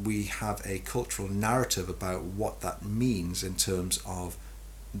that, we have a cultural narrative about what that means in terms of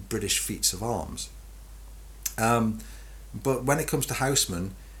British feats of arms. But when it comes to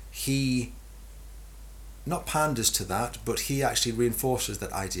Housman, he not panders to that, but he actually reinforces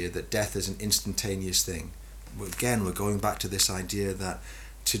that idea that death is an instantaneous thing. Again, we're going back to this idea that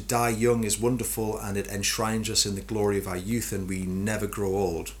to die young is wonderful and it enshrines us in the glory of our youth and we never grow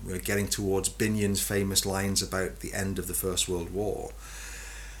old. We're getting towards Binion's famous lines about the end of the First World War.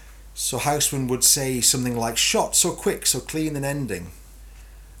 So Housman would say something like, shot so quick, so clean and ending.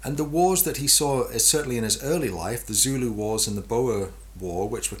 And the wars that he saw, certainly in his early life, the Zulu Wars and the Boer War,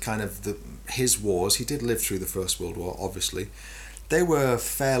 which were kind of his wars, he did live through the First World War, obviously, they were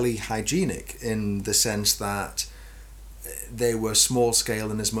fairly hygienic in the sense that they were small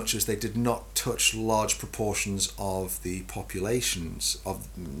scale in as much as they did not touch large proportions of the populations, of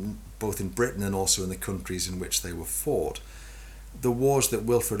both in Britain and also in the countries in which they were fought. The wars that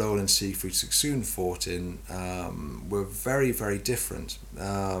Wilfred Owen and Siegfried Sassoon fought in were very, very different.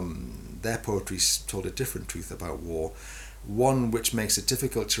 Their poetry told a different truth about war, one which makes it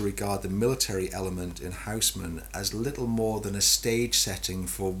difficult to regard the military element in Housman as little more than a stage setting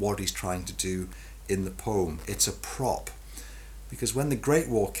for what he's trying to do in the poem. It's a prop. Because when the Great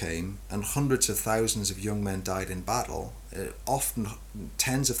War came and hundreds of thousands of young men died in battle, often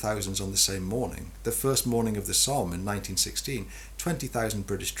tens of thousands on the same morning, the first morning of the Somme in 1916, 20,000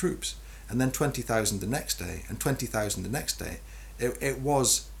 British troops, and then 20,000 the next day, and 20,000 the next day. It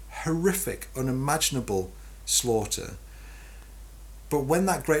was horrific, unimaginable slaughter. But when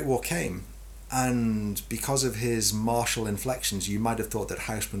that Great War came, and because of his martial inflections, you might have thought that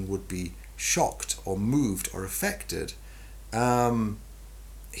Housman would be shocked or moved or affected.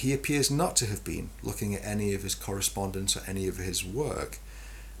 He appears not to have been, looking at any of his correspondence or any of his work.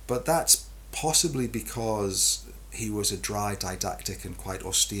 But that's possibly because he was a dry, didactic and quite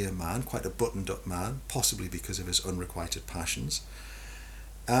austere man, quite a buttoned-up man, possibly because of his unrequited passions.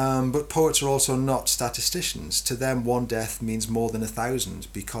 But poets are also not statisticians. To them, one death means more than 1,000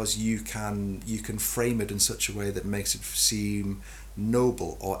 because you can frame it in such a way that makes it seem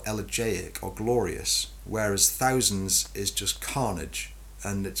noble or elegiac or glorious, whereas thousands is just carnage,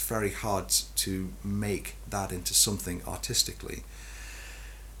 and it's very hard to make that into something artistically.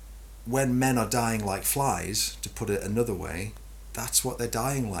 When men are dying like flies, to put it another way, that's what they're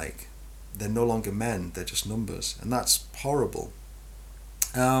dying like. They're no longer men, they're just numbers, and that's horrible.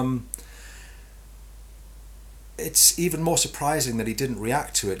 It's even more surprising that he didn't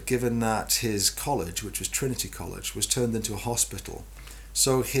react to it, given that his college, which was Trinity College, was turned into a hospital.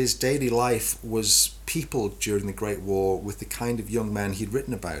 So his daily life was peopled during the Great War with the kind of young men he'd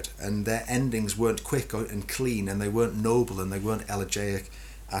written about, and their endings weren't quick and clean, and they weren't noble, and they weren't elegiac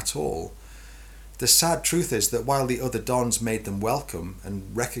at all. The sad truth is that while the other dons made them welcome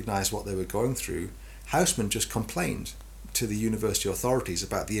and recognised what they were going through, Housman just complained to the university authorities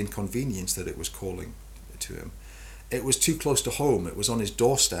about the inconvenience that it was calling to him. It was too close to home. It was on his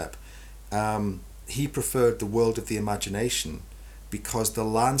doorstep. He preferred the world of the imagination because the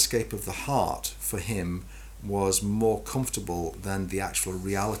landscape of the heart for him was more comfortable than the actual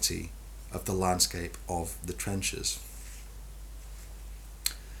reality of the landscape of the trenches.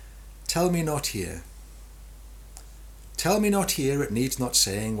 Tell me not here. Tell me not here, it needs not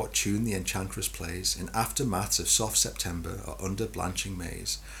saying what tune the enchantress plays in aftermaths of soft September or under blanching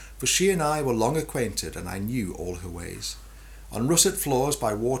Mays, for she and I were long acquainted, and I knew all her ways. On russet floors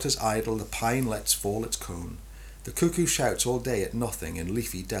by waters idle the pine lets fall its cone, the cuckoo shouts all day at nothing in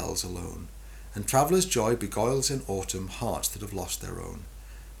leafy dells alone, and traveller's joy beguiles in autumn hearts that have lost their own.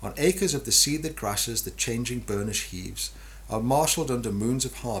 On acres of the seethed grasses the changing burnish heaves, are marshalled under moons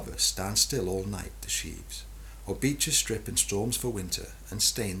of harvest, stand still all night the sheaves, or beeches strip in storms for winter, and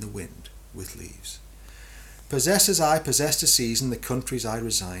stain the wind with leaves. Possessed as I possessed a season, the countries I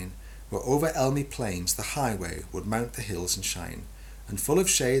resign, where over elmy plains the highway would mount the hills and shine, and full of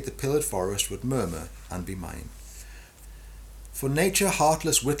shade the pillared forest would murmur and be mine. For nature,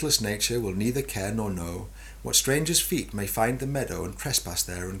 heartless, witless nature, will neither care nor know what strangers' feet may find the meadow and trespass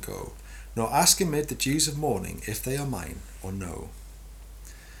there and go, nor ask amid the dews of morning if they are mine or no.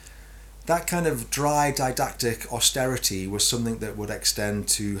 That kind of dry, didactic austerity was something that would extend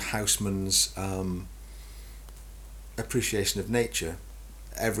to Housman's appreciation of nature.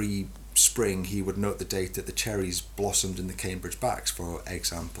 Every spring he would note the date that the cherries blossomed in the Cambridge Backs, for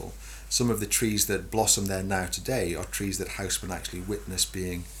example. Some of the trees that blossom there now today are trees that Housman actually witnessed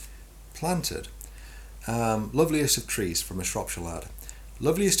being planted. Loveliest of trees, from a Shropshire lad.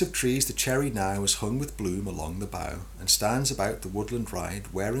 Loveliest of trees, the cherry now is hung with bloom along the bough, and stands about the woodland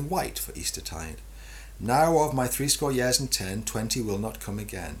ride, wearing white for Eastertide. Now of my 80 years and 10, 20 will not come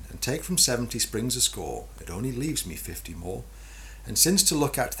again, and take from 70 springs a score, it only leaves me 50 more. And since to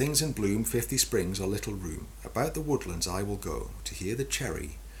look at things in bloom 50 springs are little room, about the woodlands I will go, to hear the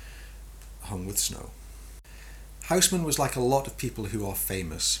cherry hung with snow. Housman was like a lot of people who are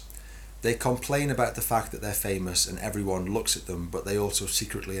famous. They complain about the fact that they're famous and everyone looks at them, but they also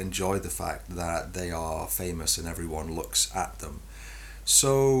secretly enjoy the fact that they are famous and everyone looks at them.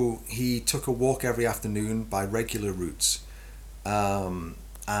 So he took a walk every afternoon by regular routes.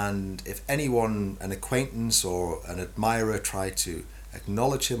 And if anyone, an acquaintance or an admirer, tried to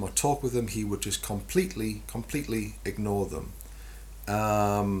acknowledge him or talk with him, he would just completely ignore them.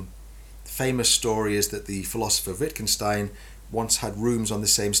 Famous story is that the philosopher Wittgenstein once had rooms on the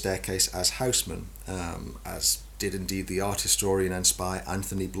same staircase as Housman, as did indeed the art historian and spy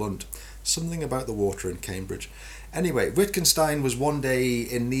Anthony Blunt. Something about the water in Cambridge. Anyway, Wittgenstein was one day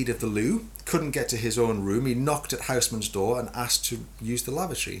in need of the loo, couldn't get to his own room. He knocked at Housman's door and asked to use the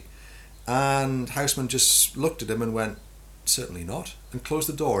lavatory. And Housman just looked at him and went, "Certainly not," and closed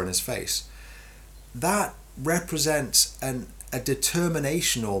the door in his face. That represents a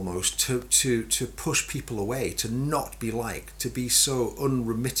determination almost to push people away, to not be liked, to be so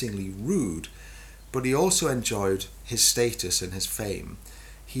unremittingly rude. But he also enjoyed his status and his fame.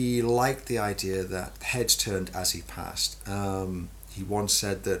 He liked the idea that heads turned as he passed. He once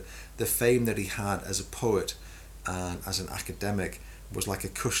said that the fame that he had as a poet and as an academic was like a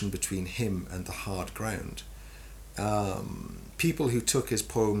cushion between him and the hard ground. People who took his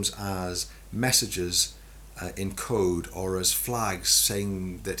poems as messages in code or as flags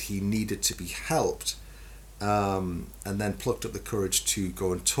saying that he needed to be helped, and then plucked up the courage to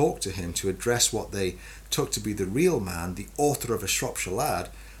go and talk to him, to address what they took to be the real man, the author of A Shropshire Lad,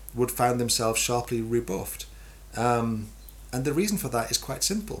 would find themselves sharply rebuffed. And the reason for that is quite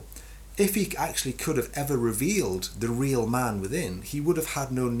simple. If he actually could have ever revealed the real man within, he would have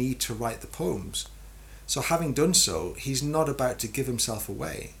had no need to write the poems. So having done so, he's not about to give himself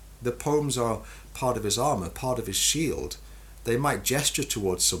away. The poems are part of his armour, part of his shield. They might gesture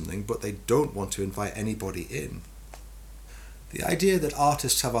towards something, but they don't want to invite anybody in. The idea that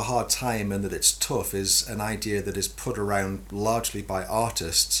artists have a hard time and that it's tough is an idea that is put around largely by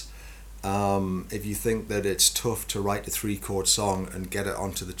artists. If you think that it's tough to write a 3-chord song and get it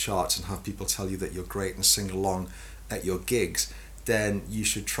onto the charts and have people tell you that you're great and sing along at your gigs, then you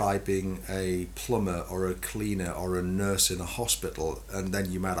should try being a plumber or a cleaner or a nurse in a hospital, and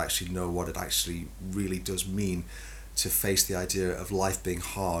then you might actually know what it actually really does mean to face the idea of life being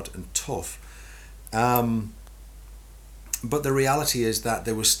hard and tough. But the reality is that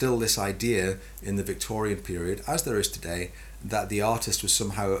there was still this idea in the Victorian period, as there is today, that the artist was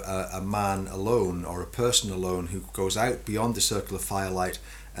somehow a man alone or a person alone who goes out beyond the circle of firelight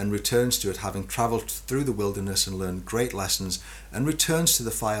and returns to it having travelled through the wilderness and learned great lessons, and returns to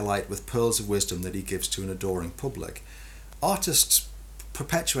the firelight with pearls of wisdom that he gives to an adoring public. Artists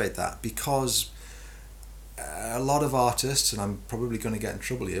perpetuate that because a lot of artists, and I'm probably going to get in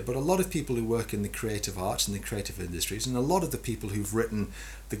trouble here, but a lot of people who work in the creative arts and the creative industries, and a lot of the people who've written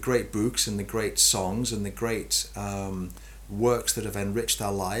the great books and the great songs and the great works that have enriched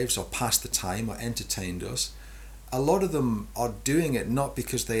our lives or passed the time or entertained us, a lot of them are doing it not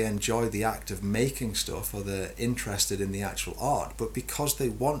because they enjoy the act of making stuff or they're interested in the actual art, but because they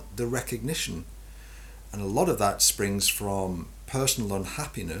want the recognition. And a lot of that springs from personal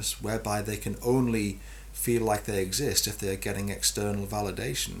unhappiness, whereby they can only feel like they exist if they're getting external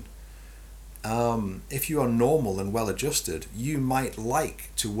validation. If you are normal and well adjusted, you might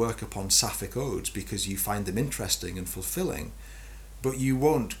like to work upon sapphic odes because you find them interesting and fulfilling, but you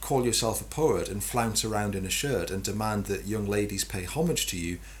won't call yourself a poet and flounce around in a shirt and demand that young ladies pay homage to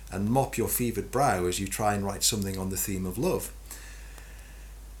you and mop your fevered brow as you try and write something on the theme of love.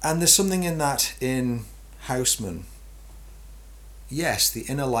 And there's something in that in Housman. Yes, the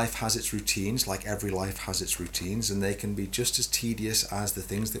inner life has its routines, like every life has its routines, and they can be just as tedious as the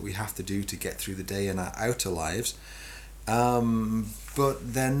things that we have to do to get through the day in our outer lives,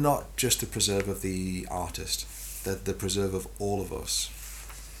 but they're not just the preserve of the artist, they're the preserve of all of us.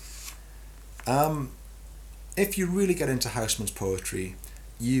 If you really get into Housman's poetry,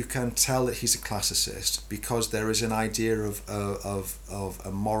 you can tell that he's a classicist because there is an idea of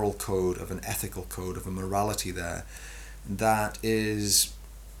a moral code, of an ethical code, of a morality there that is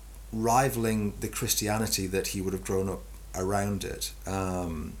rivaling the Christianity that he would have grown up around it,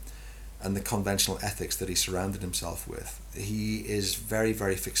 and the conventional ethics that he surrounded himself with. He is very,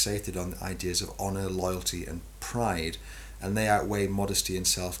 very fixated on the ideas of honour, loyalty and pride, and they outweigh modesty and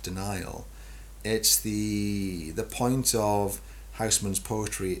self-denial. It's the point of Housman's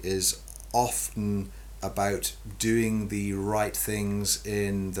poetry is often about doing the right things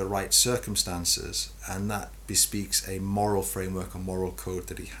in the right circumstances, and that bespeaks a moral framework, a moral code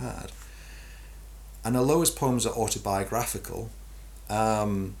that he had. And although his poems are autobiographical,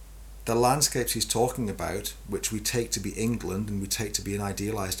 the landscapes he's talking about, which we take to be England and we take to be an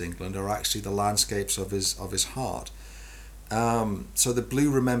idealised England, are actually the landscapes of his heart. So the blue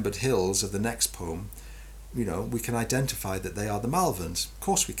remembered hills of the next poem, we can identify that they are the Malverns. Of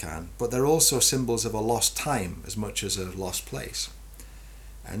course we can, but they're also symbols of a lost time as much as a lost place.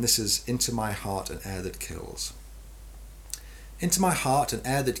 And this is Into my heart an air that kills. Into my heart an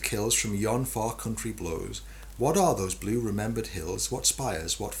air that kills from yon far country blows. What are those blue remembered hills? What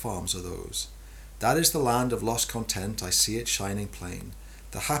spires, what farms are those? That is the land of lost content, I see it shining plain.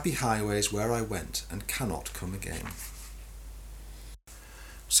 The happy highways where I went and cannot come again.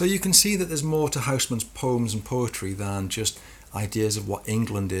 So you can see that there's more to Housman's poems and poetry than just ideas of what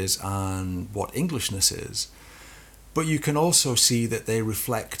England is and what Englishness is. But you can also see that they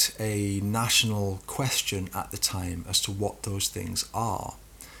reflect a national question at the time as to what those things are.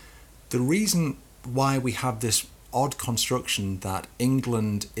 The reason why we have this odd construction that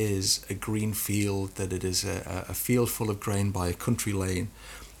England is a green field, that it is a field full of grain by a country lane,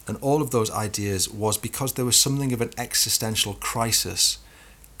 and all of those ideas was because there was something of an existential crisis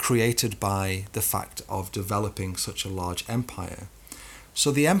created by the fact of developing such a large empire.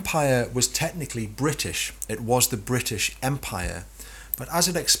 So the empire was technically British. It was the British Empire. But as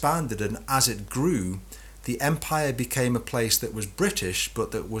it expanded and as it grew, the empire became a place that was British,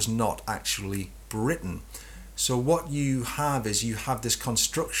 but that was not actually Britain. So what you have is you have this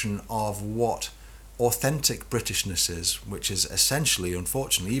construction of what authentic Britishness is, which is essentially,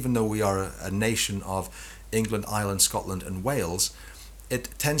 unfortunately, even though we are a nation of England, Ireland, Scotland and Wales, it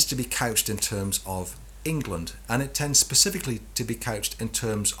tends to be couched in terms of England, and it tends specifically to be couched in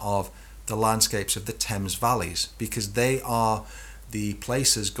terms of the landscapes of the Thames valleys, because they are the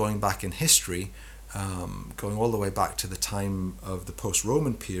places going back in history, going all the way back to the time of the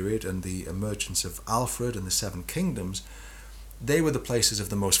post-Roman period and the emergence of Alfred and the Seven Kingdoms. They were the places of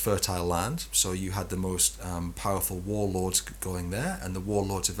the most fertile land, so you had the most powerful warlords going there, and the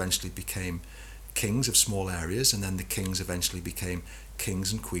warlords eventually became kings of small areas, and then the kings eventually became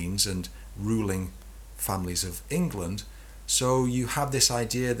kings and queens and ruling families of England. So you have this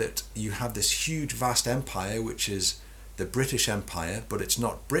idea that you have this huge vast empire which is the British Empire, but it's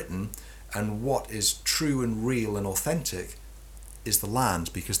not Britain, and what is true and real and authentic is the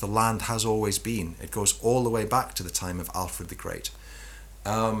land, because the land has always been. It goes all the way back to the time of Alfred the Great,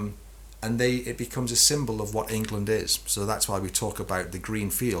 and it becomes a symbol of what England is. So that's why we talk about the green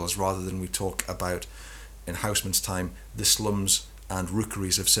fields rather than we talk about, in Housman's time, the slums and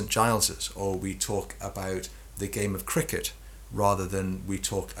rookeries of St Giles's, or we talk about the game of cricket rather than we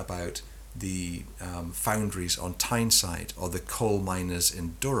talk about the foundries on Tyneside or the coal miners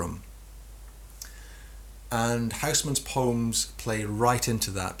in Durham. And Housman's poems play right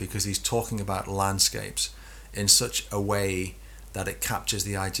into that because he's talking about landscapes. in such a way that it captures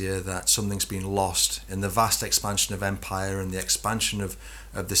the idea that something's been lost in the vast expansion of empire and the expansion of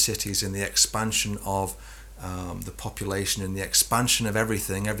the cities and the expansion of the population and the expansion of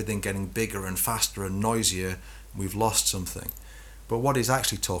everything getting bigger and faster and noisier. We've lost something. But what he's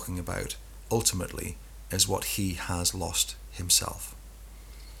actually talking about, ultimately, is what he has lost himself.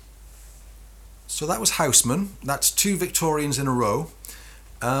 So that was Housman. That's 2 Victorians in a row.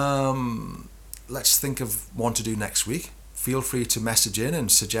 Let's think of one to do next week. Feel free to message in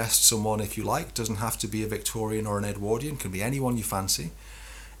and suggest someone if you like. Doesn't have to be a Victorian or an Edwardian. Can be anyone you fancy.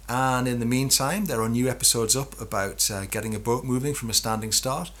 And in the meantime, there are new episodes up about getting a boat moving from a standing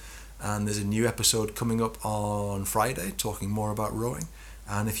start. And there's a new episode coming up on Friday talking more about rowing.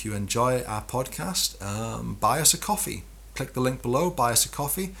 And if you enjoy our podcast, buy us a coffee. Click the link below, buy us a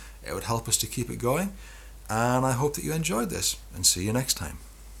coffee. It would help us to keep it going. And I hope that you enjoyed this, and see you next time.